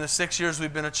 even in the 6 years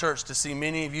we've been a church, to see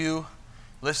many of you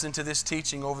listen to this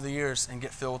teaching over the years and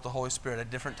get filled with the Holy Spirit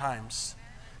at different times.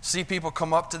 See people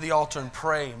come up to the altar and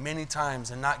pray many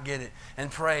times and not get it, and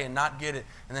pray and not get it,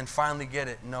 and then finally get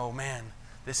it. No, man,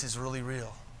 this is really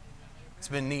real. It's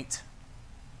been neat.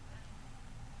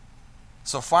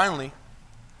 So finally,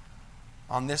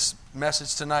 on this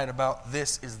message tonight about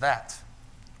this is that,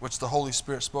 which the Holy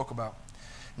Spirit spoke about.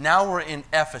 Now we're in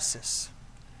Ephesus.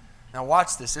 Now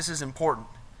watch this. This is important.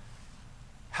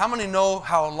 How many know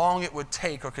how long it would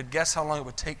take, or could guess how long it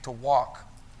would take to walk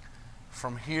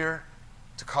from here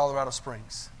to Colorado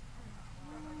Springs?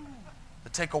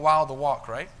 It'd take a while to walk,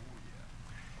 right?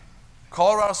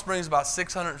 Colorado Springs is about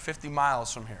 650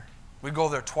 miles from here. We go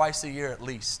there twice a year at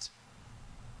least.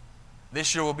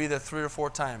 This year we'll be there 3 or 4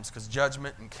 times because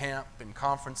judgment and camp and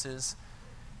conferences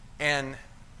and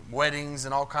weddings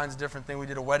and all kinds of different things. We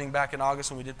did a wedding back in August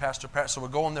when we did Pastor Pat, so we're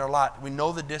going there a lot. We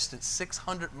know the distance,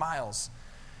 600 miles.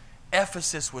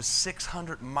 Ephesus was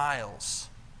 600 miles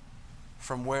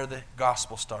from where the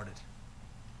gospel started.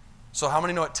 So how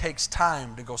many know it takes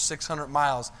time to go 600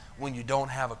 miles when you don't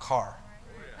have a car?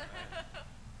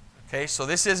 Okay, so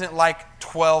this isn't like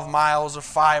 12 miles or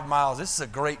 5 miles. This is a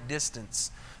great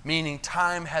distance, meaning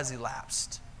time has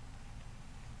elapsed.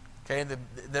 Okay,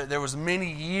 there was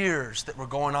many years that were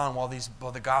going on while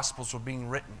the Gospels were being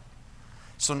written.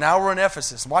 So now we're in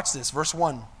Ephesus. Watch this, verse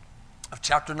 1 of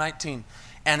chapter 19.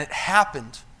 And it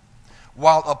happened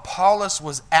while Apollos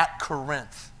was at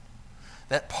Corinth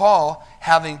that Paul,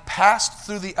 having passed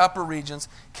through the upper regions,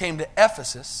 came to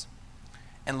Ephesus.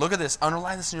 And look at this,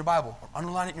 underline this in your Bible, or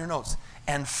underline it in your notes.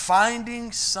 And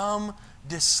finding some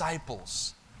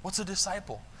disciples. What's a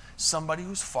disciple? Somebody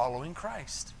who's following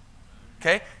Christ.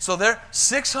 Okay, so they're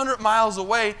 600 miles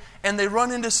away and they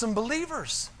run into some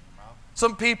believers.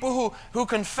 Some people who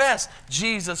confess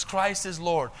Jesus Christ is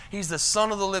Lord. He's the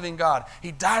Son of the living God.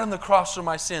 He died on the cross for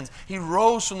my sins. He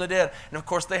rose from the dead. And of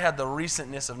course they had the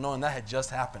recentness of knowing that had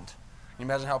just happened. Can you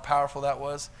imagine how powerful that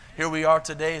was? Here we are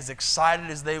today as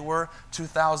excited as they were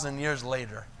 2,000 years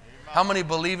later. How many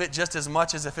believe it just as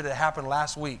much as if it had happened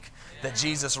last week that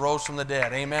Jesus rose from the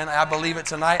dead? Amen. I believe it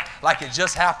tonight like it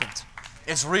just happened.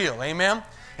 It's real. Amen.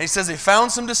 And he says he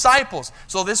found some disciples.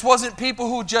 So this wasn't people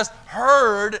who just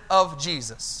heard of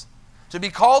Jesus. To be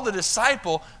called a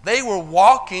disciple, they were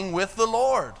walking with the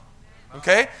Lord.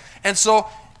 Okay? And so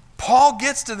Paul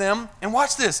gets to them, and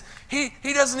watch this. He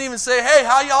doesn't even say, hey,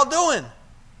 how y'all doing?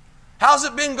 How's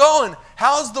it been going?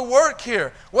 How's the work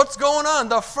here? What's going on?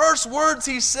 The first words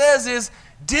he says is,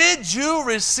 did you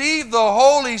receive the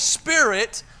Holy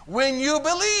Spirit when you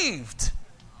believed?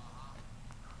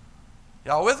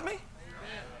 Y'all with me?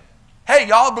 Hey,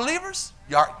 y'all believers?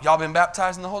 Y'all been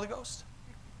baptized in the Holy Ghost?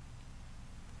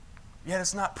 Yet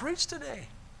it's not preached today.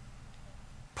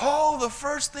 Paul, the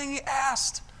first thing he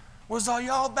asked was, are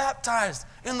y'all baptized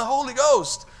in the Holy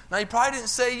Ghost? Now, he probably didn't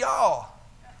say y'all,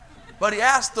 but he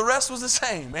asked, the rest was the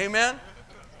same. Amen?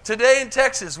 Today in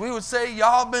Texas, we would say,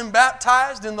 y'all been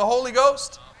baptized in the Holy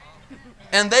Ghost?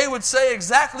 And they would say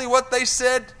exactly what they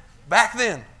said back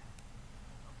then.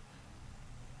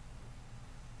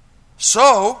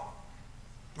 So,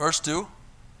 verse 2,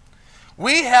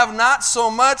 we have not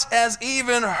so much as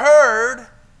even heard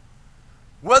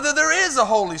whether there is a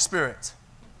Holy Spirit.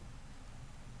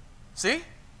 See?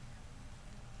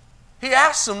 He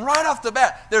asks them right off the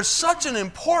bat. There's such an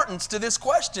importance to this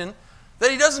question that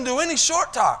he doesn't do any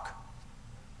short talk.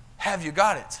 Have you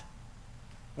got it?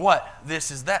 What?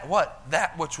 This is that. What?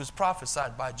 That which was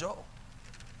prophesied by Joel.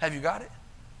 Have you got it?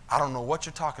 I don't know what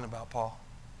you're talking about, Paul.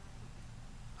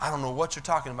 I don't know what you're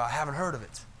talking about. I haven't heard of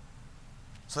it.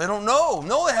 So they don't know.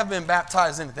 No, they haven't been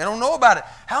baptized in it. They don't know about it.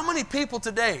 How many people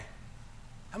today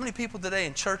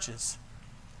in churches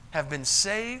have been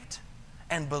saved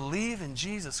and believe in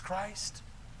Jesus Christ,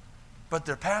 but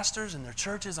their pastors and their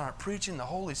churches aren't preaching the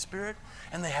Holy Spirit,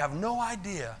 and they have no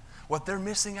idea what they're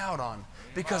missing out on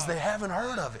because they haven't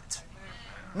heard of it.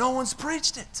 No one's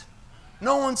preached it.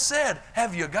 No one said,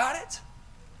 have you got it?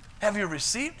 Have you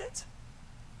received it?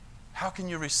 How can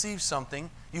you receive something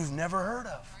you've never heard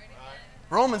of?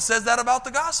 Romans says that about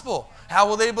the gospel. How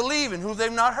will they believe in who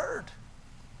they've not heard?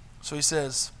 So he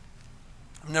says,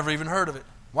 I've never even heard of it.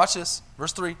 Watch this,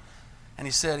 verse 3. And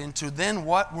he said, into then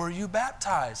what were you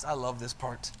baptized? I love this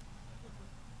part.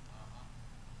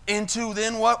 Into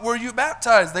then what were you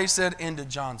baptized? They said, into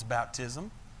John's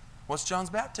baptism. What's John's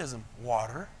baptism?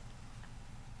 Water.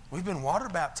 We've been water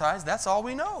baptized. That's all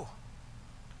we know.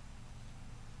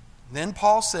 Then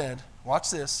Paul said,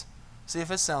 watch this. See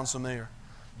if it sounds familiar.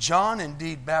 John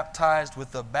indeed baptized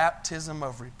with the baptism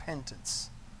of repentance,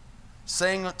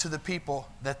 saying to the people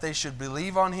that they should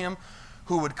believe on him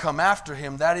who would come after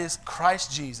him, that is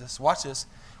Christ Jesus. Watch this.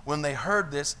 When they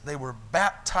heard this, they were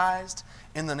baptized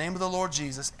in the name of the Lord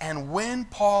Jesus. And when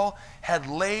Paul had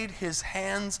laid his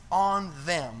hands on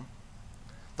them,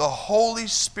 the Holy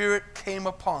Spirit came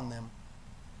upon them,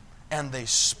 and they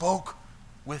spoke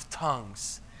with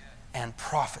tongues and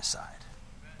prophesied.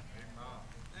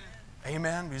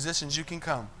 Amen. Musicians, you can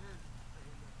come.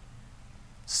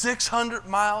 600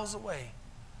 miles away,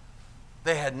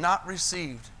 they had not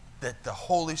received that the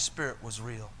Holy Spirit was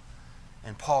real.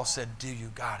 And Paul said, "Do you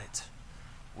got it?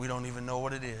 We don't even know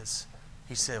what it is."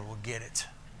 He said, "Well, get it.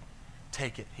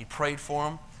 Take it." He prayed for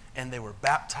them, and they were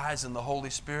baptized in the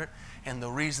Holy Spirit. And the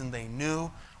reason they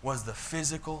knew was the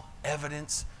physical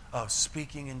evidence of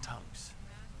speaking in tongues.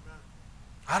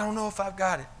 I don't know if I've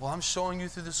got it. Well, I'm showing you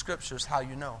through the scriptures how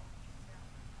you know.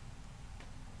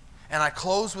 And I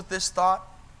close with this thought,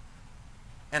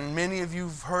 and many of you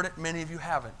have heard it, many of you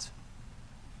haven't.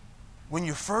 When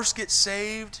you first get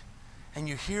saved and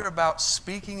you hear about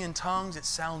speaking in tongues, it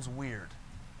sounds weird.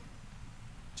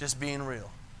 Just being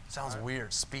real. It sounds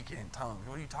weird, speaking in tongues.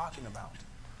 What are you talking about?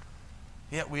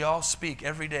 Yet we all speak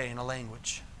every day in a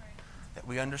language that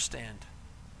we understand.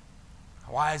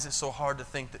 Why is it so hard to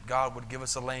think that God would give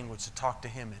us a language to talk to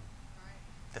Him in?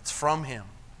 That's from Him.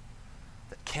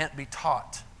 That can't be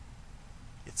taught.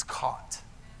 It's caught.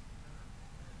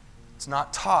 It's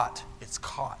not taught, it's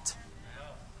caught.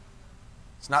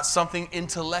 It's not something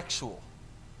intellectual.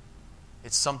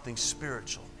 It's something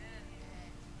spiritual.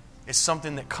 It's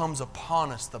something that comes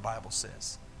upon us, the Bible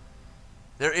says.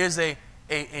 There is a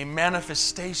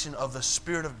manifestation of the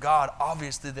Spirit of God,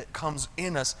 obviously, that comes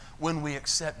in us when we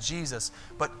accept Jesus.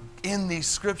 But in these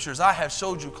scriptures, I have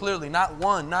showed you clearly, not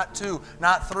one, not two,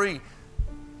 not three,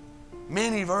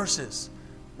 many verses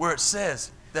where it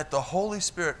says that the Holy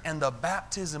Spirit and the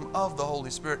baptism of the Holy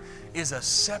Spirit is a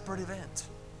separate event,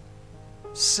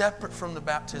 separate from the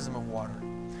baptism of water.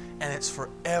 And it's for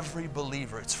every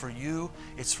believer. It's for you,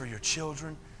 it's for your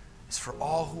children, it's for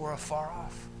all who are afar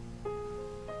off.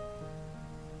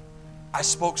 I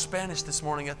spoke Spanish this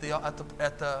morning at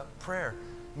the prayer.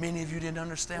 Many of you didn't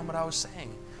understand what I was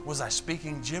saying. Was I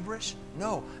speaking gibberish?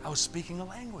 No, I was speaking a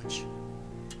language.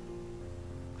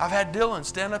 I've had Dylan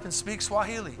stand up and speak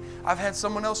Swahili. I've had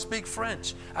someone else speak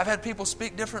French. I've had people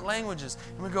speak different languages.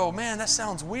 And we go, man, that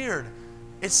sounds weird.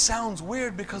 It sounds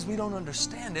weird because we don't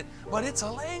understand it, but it's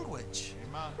a language.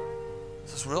 Amen.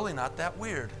 It's really not that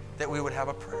weird that we would have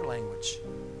a prayer language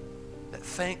that,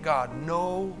 thank God,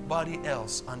 nobody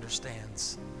else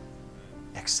understands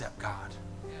except God.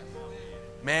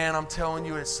 Man, I'm telling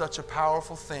you, it's such a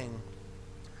powerful thing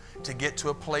to get to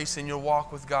a place in your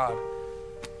walk with God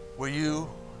where you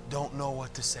don't know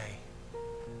what to say,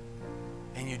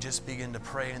 and you just begin to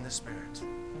pray in the Spirit.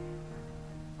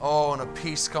 Oh, and a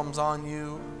peace comes on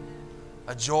you,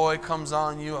 a joy comes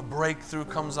on you, a breakthrough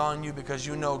comes on you, because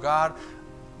you know, God,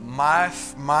 my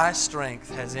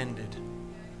strength has ended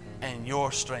and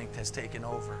your strength has taken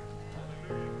over.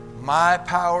 My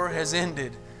power has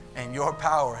ended and your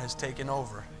power has taken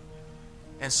over.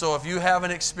 And so if you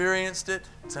haven't experienced it,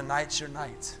 tonight's your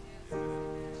night.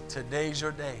 Today's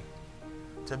your day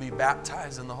to be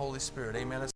baptized in the Holy Spirit. Amen.